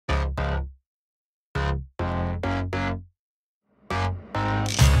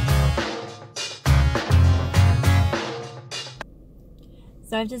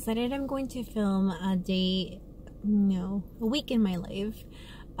So I've decided I'm going to film a week in my life.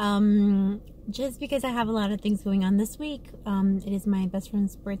 Just because I have a lot of things going on this week. It is my best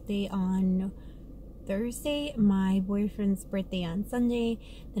friend's birthday on Thursday, my boyfriend's birthday on Sunday,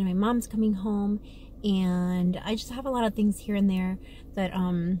 then my mom's coming home, and I just have a lot of things here and there that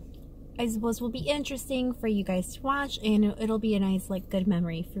I suppose will be interesting for you guys to watch, and it'll be a nice, like, good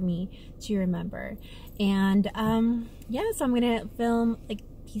memory for me to remember. And yeah, so I'm gonna film like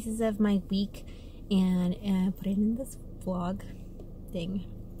pieces of my week and put it in this vlog thing.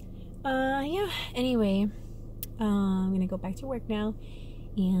 Yeah, anyway, I'm gonna go back to work now,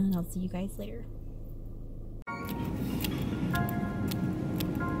 and I'll see you guys later.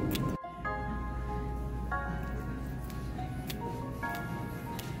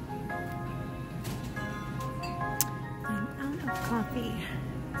 I'm out of coffee,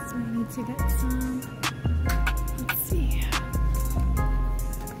 so I need to get some. Let's see.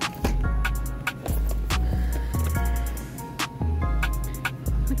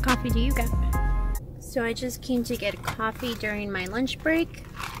 What coffee do you get? So I just came to get coffee during my lunch break,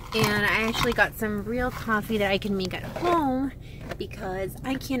 and I actually got some real coffee that I can make at home because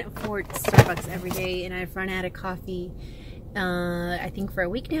I can't afford Starbucks every day, and I've run out of coffee I think for a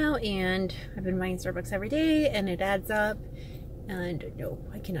week now, and I've been buying Starbucks every day and it adds up, and no,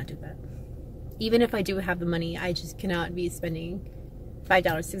 I cannot do that. Even if I do have the money, I just cannot be spending $5,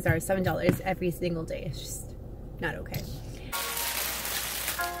 $6, $7 every single day. It's just not okay.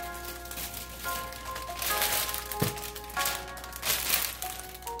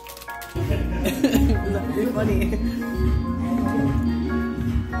 You're funny.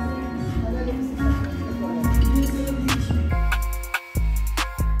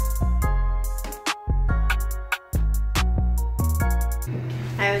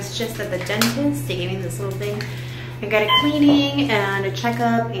 I was just at the dentist. They gave me this little thing. I got a cleaning and a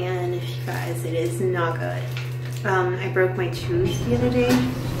checkup, and you guys, it is not good. I broke my tooth the other day,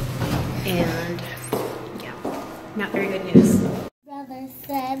 and yeah, not very good news. Brother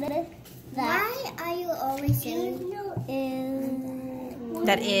said, why are you always saying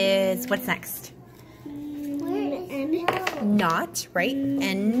That is, what's next? N? Not, right?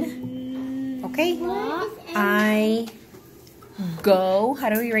 N. Okay. I go. How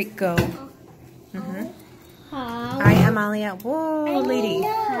do we write go? I, Amalia. Whoa, lady.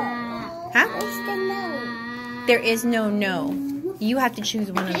 Huh? There is no no. You have to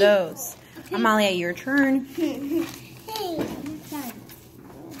choose one of those. Okay. Amalia, your turn.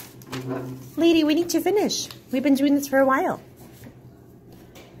 Lady, we need to finish. We've been doing this for a while.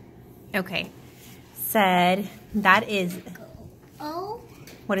 Okay. Said, that is... Oh.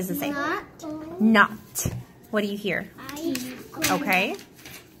 What does it say? Not. Not. What do you hear? Okay.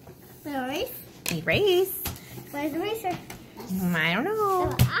 Erase. Erase. Where's the eraser? I don't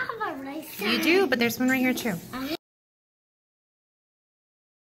know. I have a eraser. You do, but there's one right here too.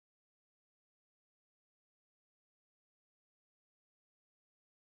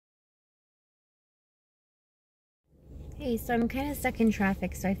 Hey, so I'm kind of stuck in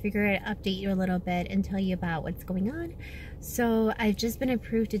traffic, so I figured I'd update you a little bit and tell you about what's going on. So I've just been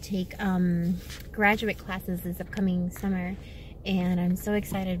approved to take graduate classes this upcoming summer, and I'm so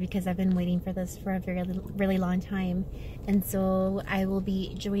excited because I've been waiting for this for a really long time. And so I will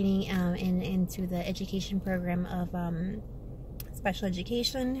be joining into the education program of special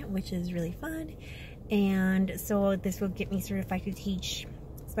education, which is really fun. And so this will get me certified to teach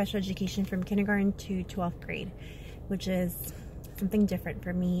special education from kindergarten to 12th grade, which is something different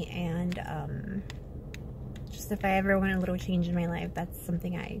for me. And just if I ever want a little change in my life, that's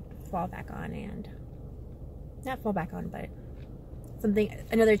something I fall back on, and not fall back on, but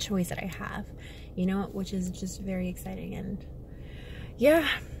another choice that I have, you know, which is just very exciting. And yeah,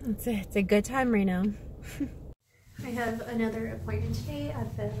 it's a good time right now. I have another appointment today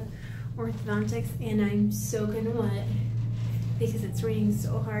at the orthodontics, and I'm soaking wet because it's raining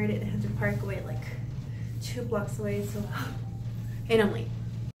so hard. I had to park away like 2 blocks away, so, and I'm late.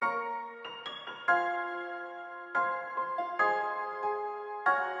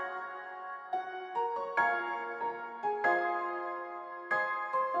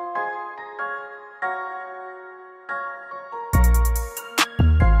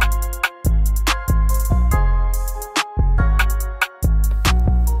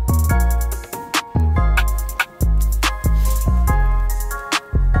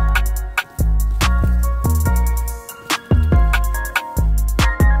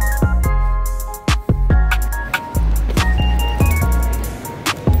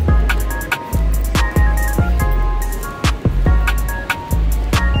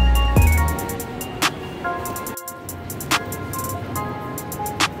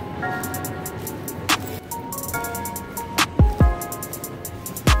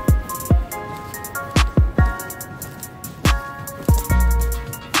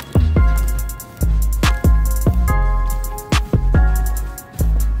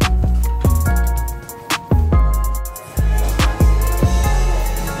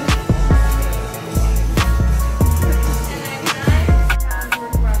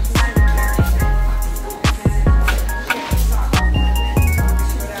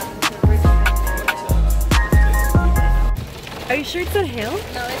 Is that hail? No,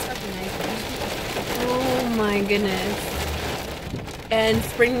 it's fucking nice. Oh my goodness. And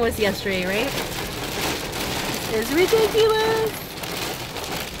spring was yesterday, right? It's ridiculous.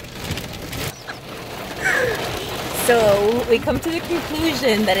 So we come to the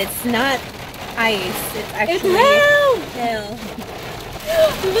conclusion that it's not ice, it's actually hail.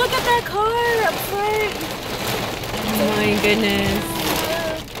 Look at that car up front. Oh my goodness.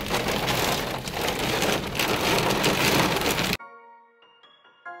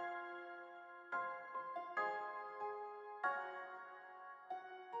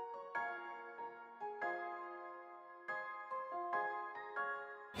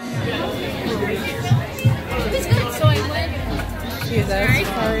 Jesus,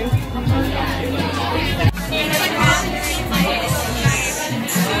 sorry.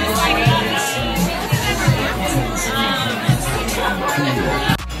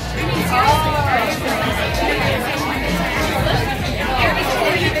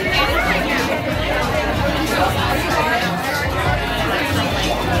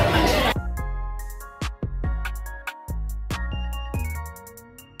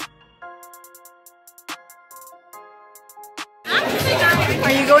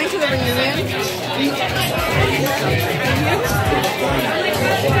 Are you going to the reunion?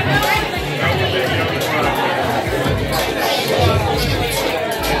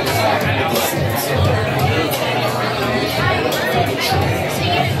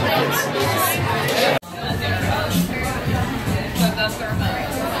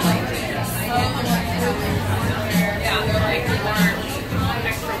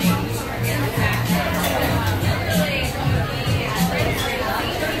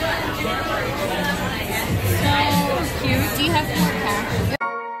 Do you have more cash?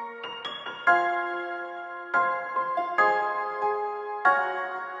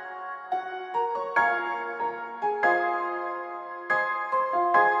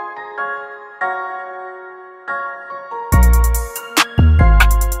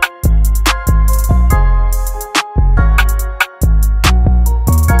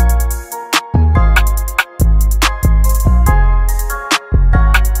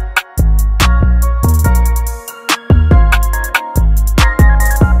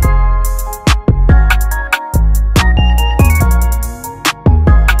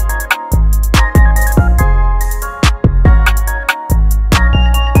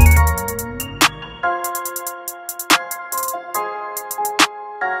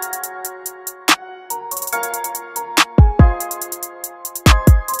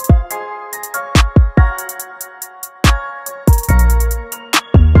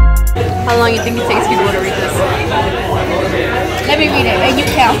 How long do you think it takes people to read this? Let me read it, and you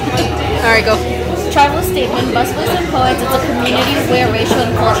count. Alright, go. Tribal Statement, Busboys and Poets is a community where racial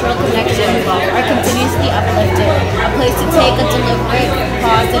and cultural connections are continuously uplifted. A place to take a deliberate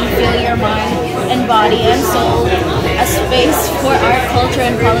pause and feel your mind and body and soul. A space for art, culture,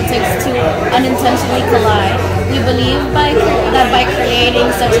 and politics to unintentionally collide. We believe that by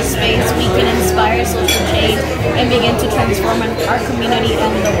creating such a space, we can inspire social change and begin to transform our community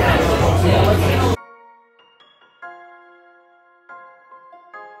and the world.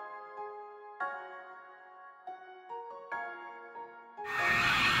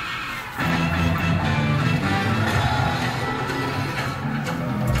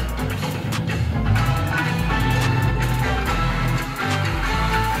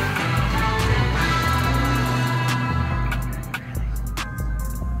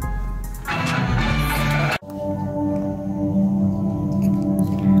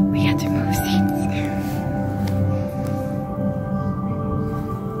 We had to move seats.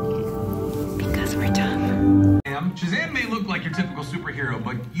 Because we're dumb. Shazam may look like your typical superhero,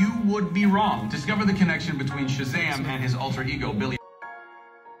 but you would be wrong. Discover the connection between Shazam and his alter ego, Billy.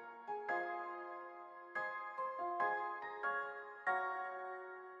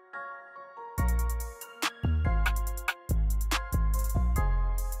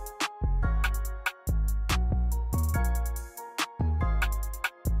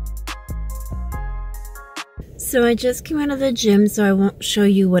 So I just came out of the gym, so I won't show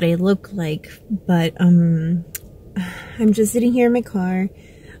you what I look like, but I'm just sitting here in my car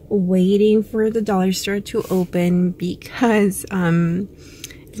waiting for the dollar store to open because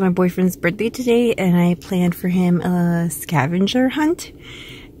it's my boyfriend's birthday today and I planned for him a scavenger hunt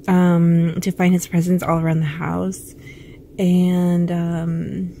to find his presents all around the house. And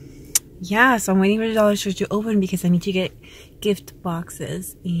yeah, so I'm waiting for the dollar store to open because I need to get gift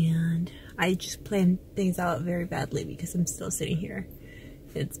boxes, and I just planned things out very badly because I'm still sitting here.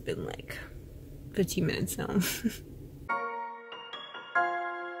 It's been like 15 minutes now.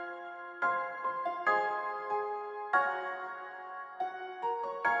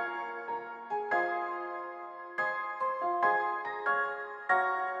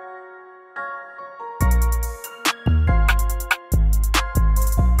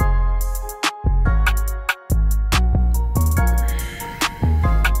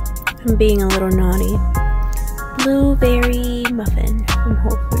 I'm being a little naughty. Blueberry muffin from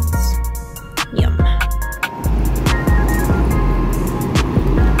Whole Foods. Yum.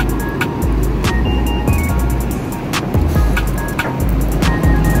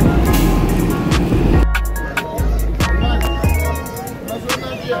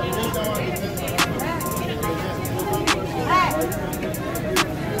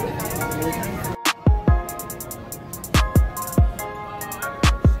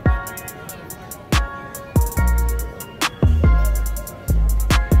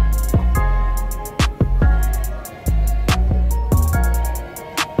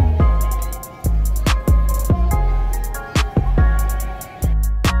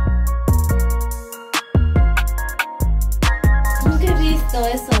 Todo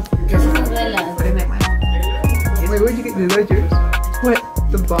eso. Esas velas. Wait, where'd you get? Is that yours? What?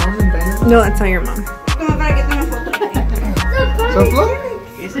 The bomb and venom? No, that's not your mom. ¿Soplo?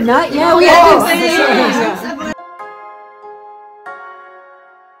 Not yet. Oh,